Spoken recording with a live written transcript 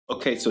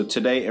Okay, so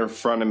today in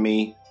front of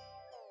me,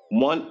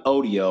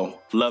 OneOdio,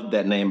 love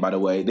that name by the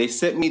way, they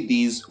sent me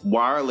these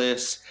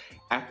wireless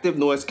active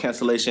noise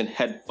cancellation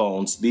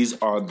headphones.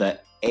 These are the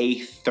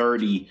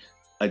A30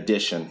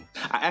 edition.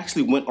 I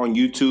actually went on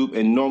YouTube,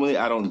 and normally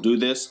I don't do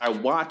this. I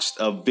watched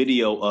a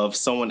video of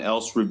someone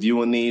else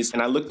reviewing these,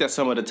 and I looked at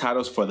some of the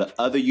titles for the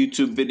other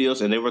YouTube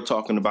videos, and they were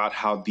talking about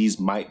how these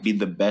might be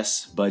the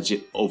best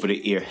budget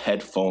over-the-ear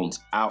headphones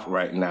out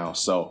right now.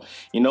 So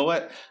you know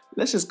what?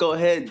 Let's just go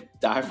ahead,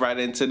 dive right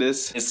into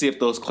this and see if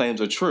those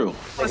claims are true.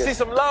 I see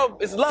some love.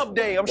 It's love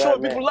day. I'm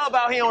showing people love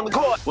out here on the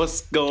court.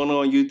 What's going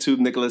on YouTube?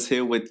 Nicholas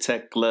here with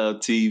Tech Love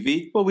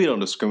TV, where we don't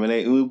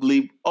discriminate and we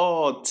believe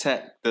all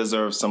tech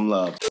deserves some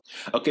love.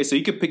 Okay, so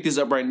you can pick these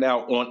up right now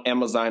on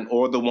Amazon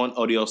or the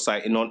OneOdio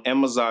site. And on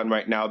Amazon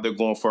right now, they're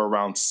going for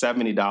around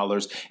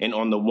 $70. And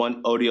on the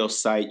OneOdio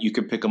site, you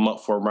can pick them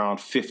up for around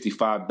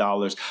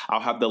 $55.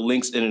 I'll have the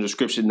links in the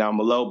description down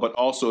below. But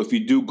also, if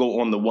you do go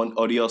on the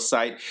OneOdio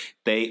site,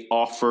 they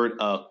offered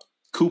a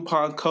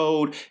coupon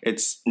code.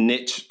 It's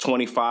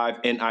NICH25,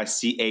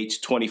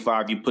 N-I-C-H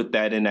 25. You put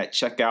that in at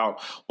checkout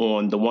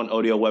on the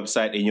OneOdio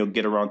website and you'll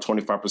get around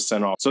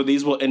 25% off. So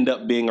these will end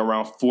up being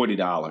around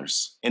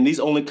 $40. And these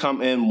only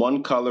come in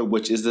one color,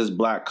 which is this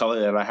black color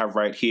that I have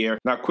right here.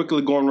 Now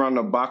quickly going around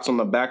the box, on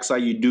the back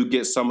side, you do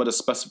get some of the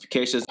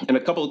specifications. And a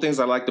couple of things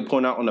I like to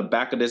point out on the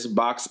back of this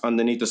box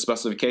underneath the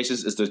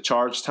specifications is the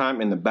charge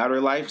time and the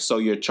battery life. So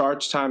your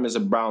charge time is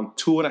around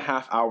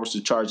 2.5 hours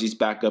to charge these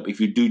back up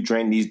if you do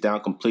drain these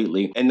down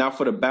completely. And now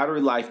for the battery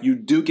life, you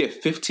do get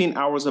 15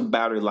 hours of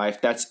battery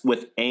life. That's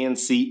with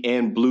ANC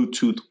and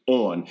Bluetooth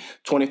on.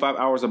 25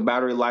 hours of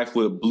battery life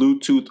with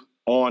Bluetooth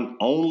on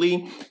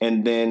only,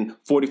 and then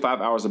 45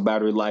 hours of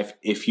battery life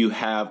if you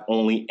have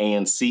only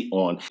ANC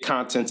on.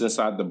 Contents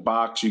inside the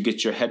box, you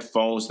get your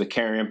headphones, the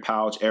carrying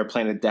pouch,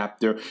 airplane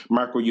adapter,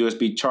 micro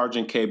USB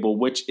charging cable,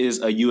 which is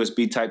a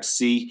USB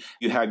Type-C.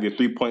 You have your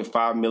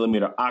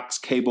 3.5mm aux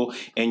cable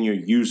and your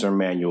user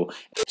manual.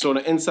 So on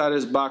the inside of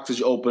this box, as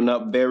you open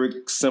up, very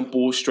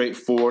simple,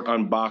 straightforward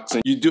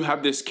unboxing. You do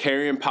have this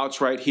carrying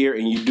pouch right here,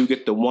 and you do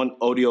get the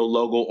OneOdio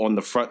logo on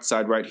the front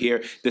side right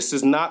here. This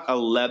is not a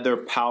leather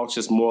pouch,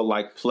 it's more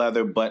like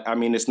pleather, but I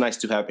mean, it's nice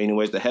to have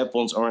anyways. The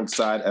headphones are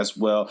inside as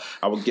well.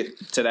 I will get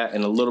to that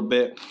in a little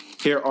bit.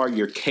 Here are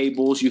your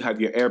cables. You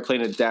have your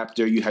airplane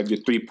adapter, you have your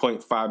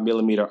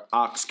 3.5mm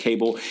aux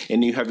cable,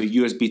 and you have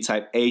your USB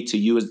Type-A to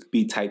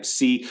USB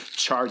Type-C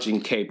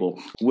charging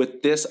cable.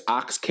 With this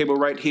aux cable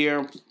right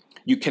here,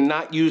 you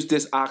cannot use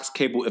this aux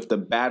cable if the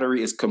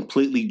battery is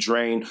completely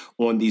drained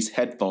on these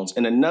headphones.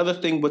 And another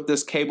thing with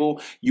this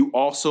cable, you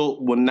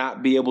also will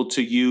not be able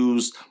to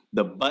use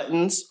the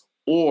buttons,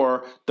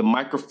 or the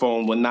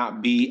microphone will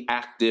not be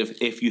active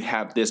if you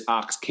have this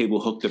aux cable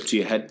hooked up to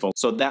your headphones.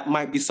 So that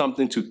might be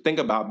something to think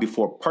about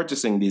before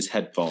purchasing these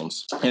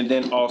headphones. And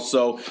then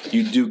also,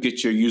 you do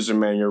get your user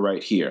manual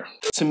right here.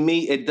 To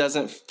me, it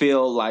doesn't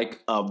feel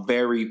like a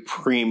very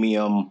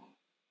premium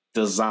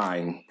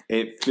design.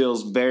 It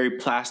feels very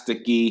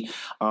plasticky.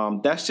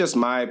 That's just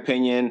my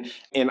opinion.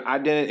 And I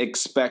didn't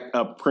expect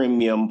a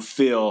premium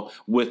feel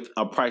with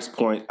a price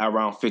point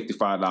around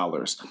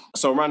 $55.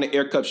 So around the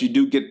ear cups, you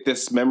do get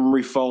this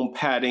memory foam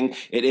padding.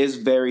 It is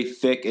very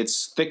thick.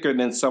 It's thicker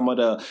than some of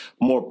the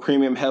more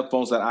premium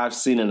headphones that I've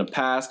seen in the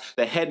past.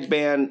 The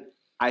headband,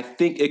 I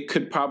think it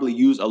could probably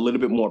use a little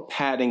bit more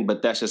padding,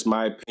 but that's just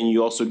my opinion.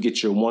 You also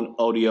get your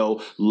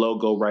OneOdio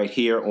logo right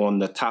here on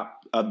the top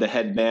of the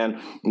headband.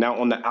 Now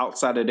on the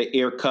outside of the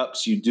ear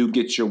cups, you do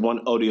get your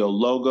OneOdio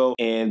logo,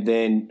 and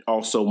then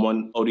also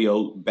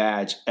OneOdio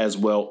badge as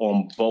well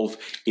on both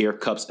ear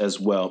cups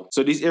as well.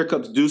 So these ear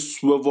cups do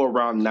swivel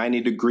around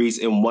 90 degrees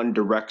in one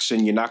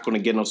direction. You're not going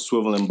to get them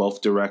swivel in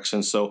both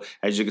directions. So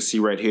as you can see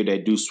right here, they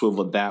do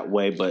swivel that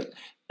way, but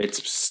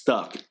it's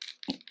stuck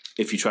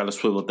if you try to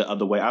swivel it the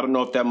other way. I don't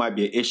know if that might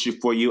be an issue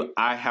for you.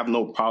 I have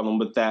no problem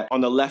with that. On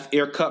the left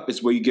ear cup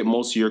is where you get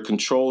most of your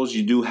controls.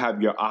 You do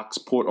have your aux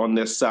port on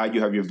this side.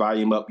 You have your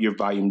volume up, your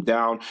volume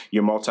down,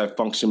 your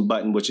multi-function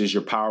button, which is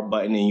your power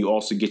button, and you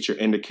also get your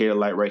indicator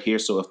light right here.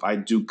 So if I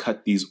do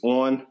cut these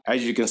on,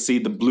 as you can see,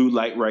 the blue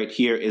light right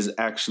here is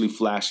actually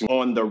flashing.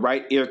 On the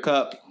right ear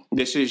cup,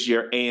 this is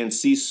your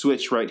ANC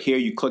switch right here.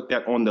 You click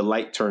that on, the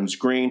light turns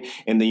green,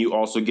 and then you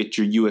also get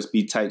your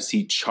USB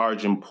Type-C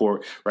charging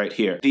port right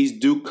here. These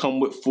do come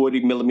with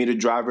 40mm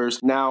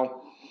drivers.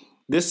 Now,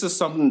 this is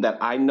something that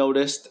I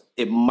noticed.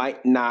 It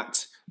might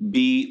not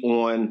be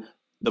on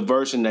the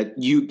version that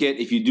you get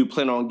if you do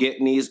plan on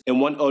getting these. In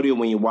OneOdio,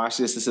 when you watch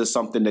this, this is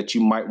something that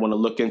you might want to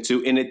look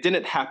into, and it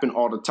didn't happen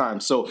all the time.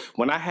 So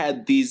when I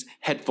had these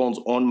headphones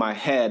on my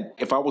head,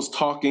 if I was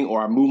talking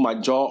or I moved my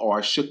jaw or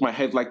I shook my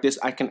head like this,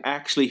 I can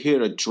actually hear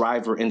the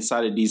driver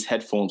inside of these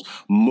headphones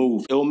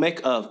move. It will make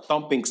a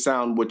thumping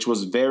sound, which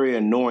was very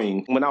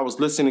annoying when I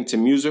was listening to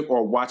music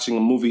or watching a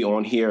movie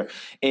on here.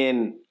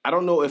 And I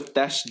don't know if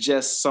that's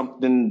just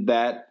something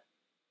that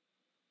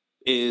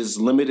is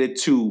limited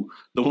to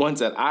the ones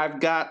that I've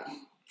got,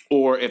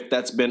 or if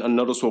that's been a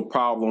noticeable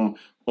problem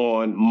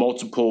on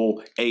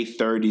multiple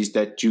A30s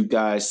that you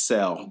guys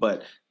sell.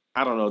 But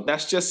I don't know.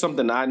 That's just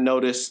something I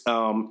noticed,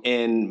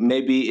 and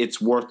maybe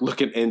it's worth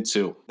looking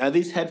into. Now,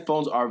 these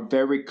headphones are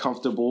very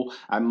comfortable.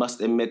 I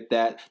must admit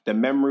that. The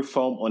memory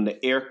foam on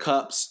the ear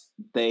cups,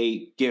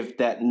 they give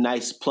that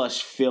nice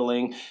plush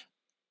feeling.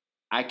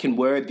 I can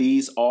wear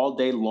these all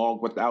day long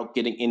without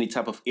getting any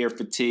type of ear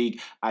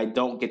fatigue. I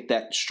don't get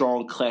that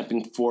strong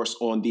clamping force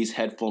on these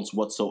headphones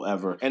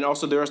whatsoever. And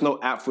also, there is no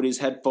app for these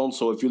headphones,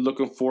 so if you're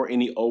looking for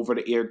any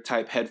over-the-ear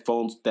type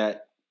headphones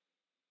that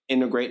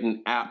integrate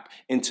an app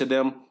into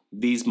them,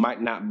 these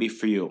might not be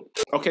for you.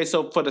 Okay,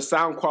 so for the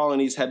sound quality in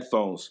these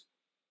headphones,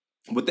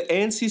 with the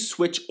ANC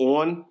switch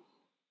on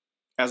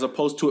as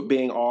opposed to it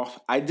being off,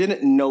 I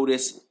didn't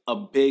notice a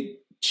big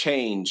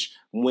change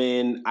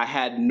when I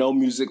had no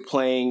music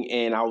playing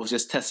and I was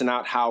just testing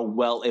out how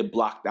well it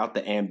blocked out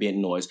the ambient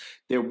noise.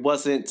 There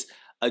wasn't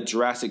a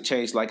drastic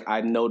change like I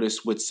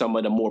noticed with some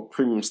of the more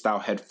premium style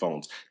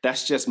headphones.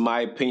 That's just my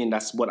opinion.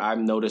 That's what I've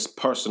noticed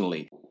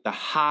personally. The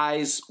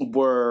highs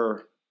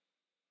were,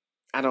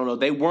 I don't know,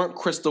 they weren't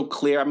crystal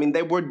clear. I mean,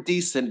 they were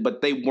decent,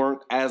 but they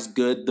weren't as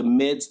good. The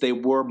mids, they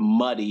were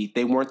muddy.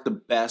 They weren't the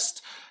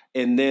best.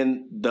 And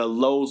then the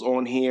lows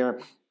on here,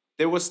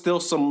 there was still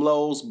some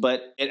lows,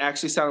 but it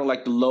actually sounded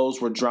like the lows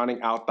were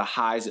drowning out the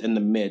highs and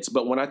the mids.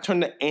 But when I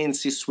turned the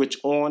ANC switch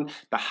on,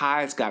 the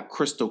highs got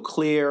crystal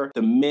clear.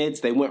 The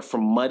mids, they went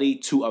from muddy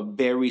to a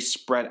very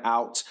spread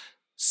out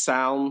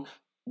sound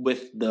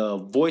with the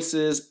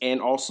voices and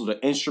also the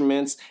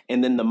instruments.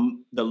 And then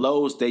the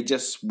lows, they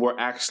just were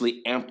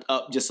actually amped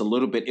up just a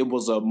little bit. It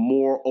was a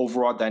more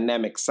overall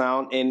dynamic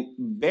sound and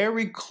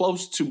very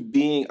close to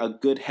being a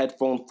good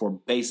headphone for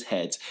bass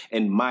heads,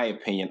 in my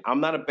opinion.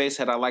 I'm not a bass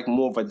head, I like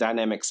more of a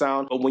dynamic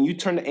sound, but when you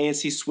turn the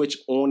ANC switch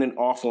on and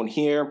off on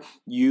here,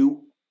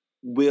 you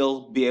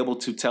will be able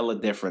to tell a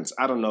difference.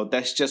 I don't know,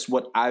 that's just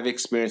what I've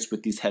experienced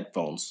with these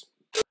headphones.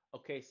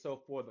 Okay,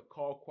 so for the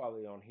call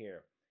quality on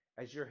here,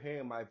 as you're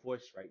hearing my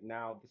voice right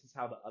now, this is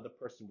how the other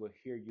person will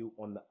hear you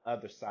on the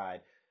other side.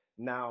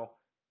 Now,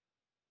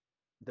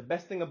 the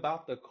best thing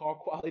about the call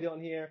quality on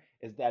here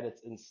is that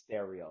it's in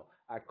stereo.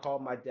 I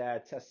called my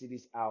dad, tested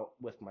these out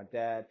with my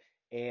dad,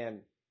 and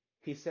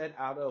he said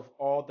out of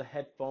all the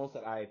headphones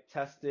that I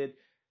tested,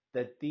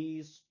 that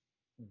these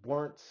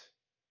weren't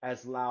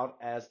as loud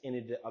as any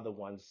of the other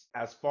ones.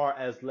 As far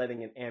as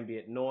letting in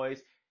ambient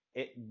noise,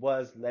 it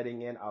was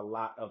letting in a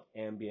lot of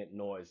ambient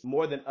noise,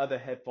 more than other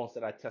headphones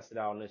that I tested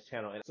out on this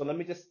channel. And so let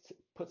me just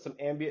put some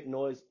ambient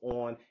noise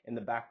on in the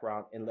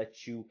background and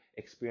let you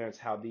experience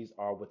how these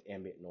are with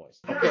ambient noise.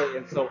 Okay,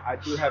 and so I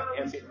do have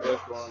ambient noise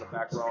going on in the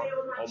background,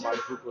 on my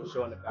Google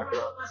show in the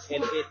background,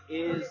 and it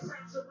is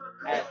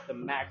at the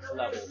max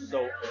level.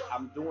 So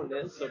I'm doing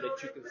this so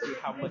that you can see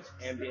how much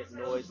ambient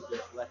noise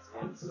this lets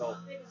in. So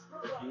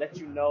to let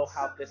you know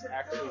how this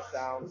actually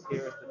sounds,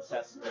 here is the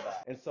test for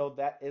that. And so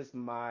that is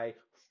my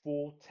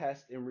full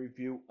test and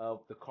review of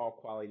the call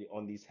quality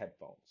on these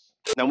headphones.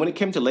 Now, when it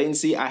came to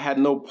latency, I had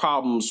no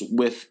problems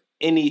with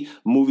any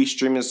movie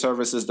streaming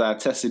services that I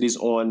tested these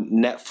on: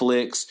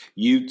 Netflix,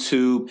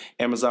 YouTube,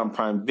 Amazon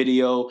Prime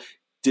Video,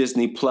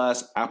 Disney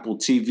Plus, Apple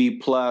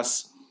TV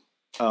Plus.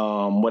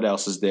 What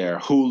else is there?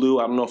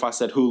 Hulu. I don't know if I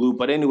said Hulu,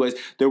 but anyways,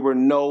 there were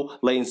no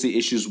latency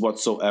issues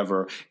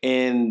whatsoever.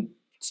 And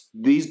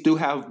these do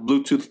have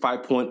Bluetooth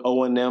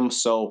 5.0 in them,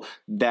 so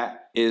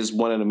that is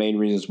one of the main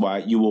reasons why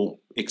you will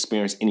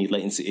experience any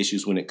latency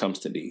issues when it comes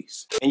to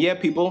these. And yeah,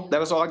 people,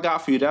 that is all I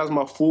got for you. That is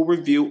my full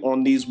review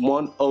on these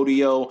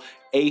OneOdio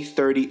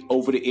A30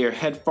 over-the-ear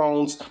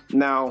headphones.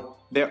 Now,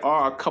 there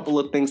are a couple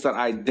of things that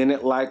I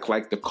didn't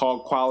like the call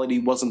quality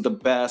wasn't the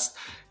best.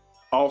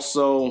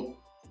 Also,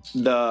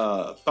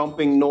 the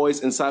thumping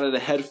noise inside of the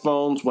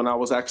headphones when I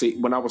was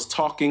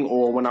talking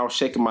or when I was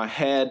shaking my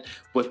head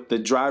with the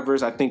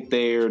drivers, I think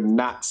they're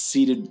not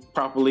seated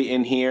properly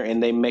in here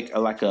and they make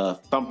like a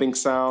thumping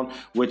sound,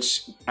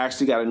 which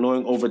actually got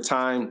annoying over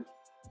time.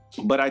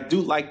 But I do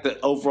like the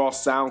overall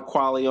sound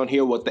quality on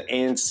here with the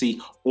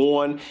ANC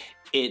on.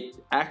 It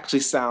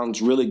actually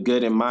sounds really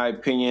good in my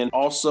opinion.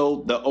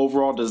 Also, the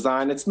overall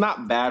design, it's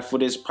not bad for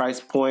this price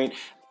point.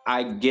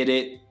 I get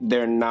it,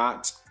 they're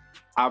not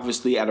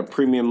obviously at a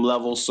premium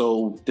level,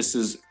 so this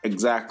is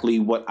exactly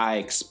what I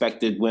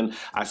expected when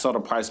I saw the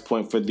price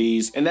point for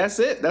these. And that's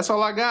it, that's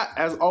all I got.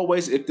 As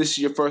always, if this is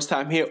your first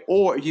time here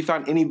or if you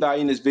found any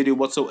value in this video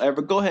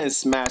whatsoever, go ahead and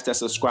smash that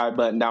subscribe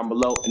button down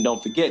below, and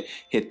don't forget,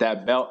 hit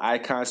that bell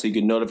icon so you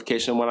get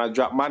notification when I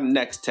drop my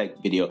next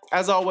tech video.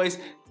 As always,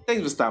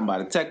 thanks for stopping by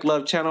the Tech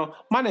Love channel.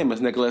 My name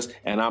is Nicholas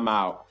and I'm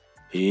out.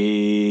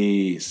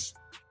 Peace.